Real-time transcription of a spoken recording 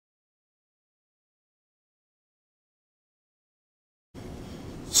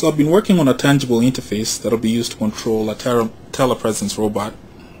So I've been working on a tangible interface that'll be used to control a telepresence robot,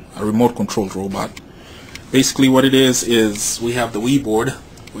 a remote controlled robot. Basically what it is we have the Wii board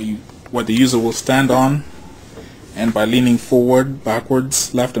where the user will stand on, and by leaning forward,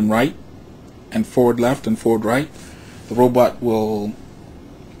 backwards, left and right, and forward left and forward right, the robot will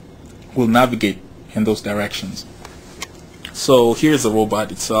navigate in those directions. So here's the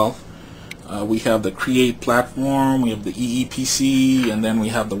robot itself. We have the create platform, we have the EEPC, and then we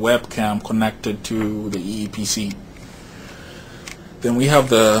have the webcam connected to the EEPC. Then we have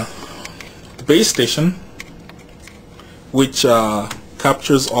the base station, which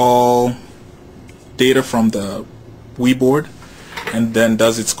captures all data from the Wii board and then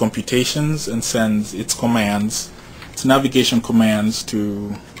does its computations and sends its commands, its navigation commands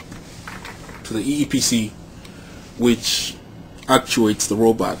to the EEPC, which actuates the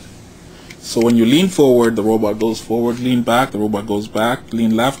robot. So when you lean forward, the robot goes forward, lean back, the robot goes back,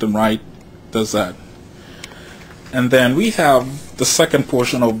 lean left and right, does that. And then we have the second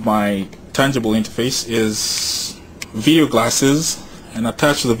portion of my tangible interface is video glasses, and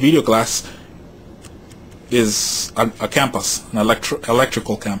attached to the video glass is a campus, an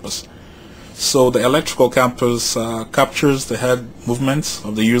electrical campus. So the electrical campus captures the head movements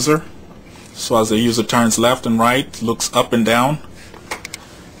of the user. So as the user turns left and right, looks up and down,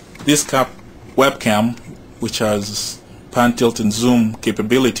 this webcam, which has pan, tilt, and zoom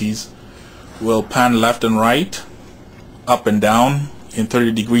capabilities, will pan left and right, up and down in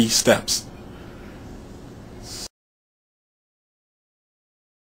 30-degree steps.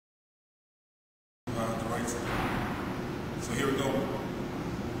 The right side. So here we go.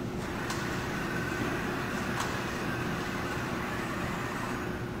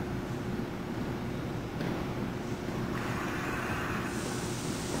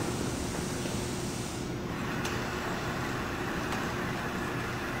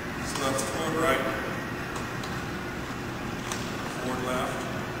 So that's forward right, forward left,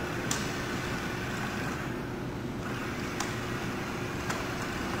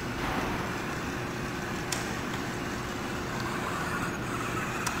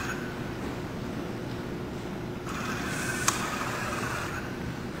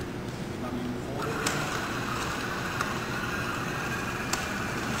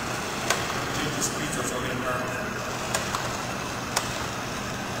 change the speeds as I lean back.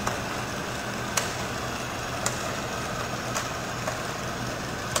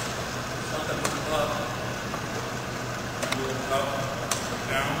 Up,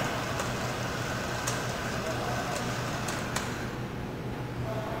 down.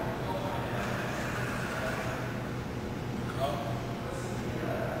 Up,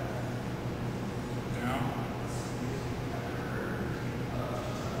 down.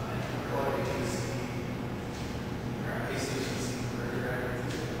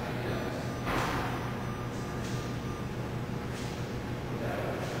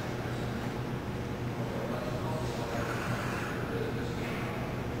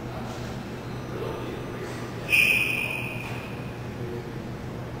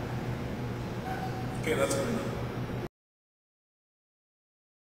 Okay, that's good enough.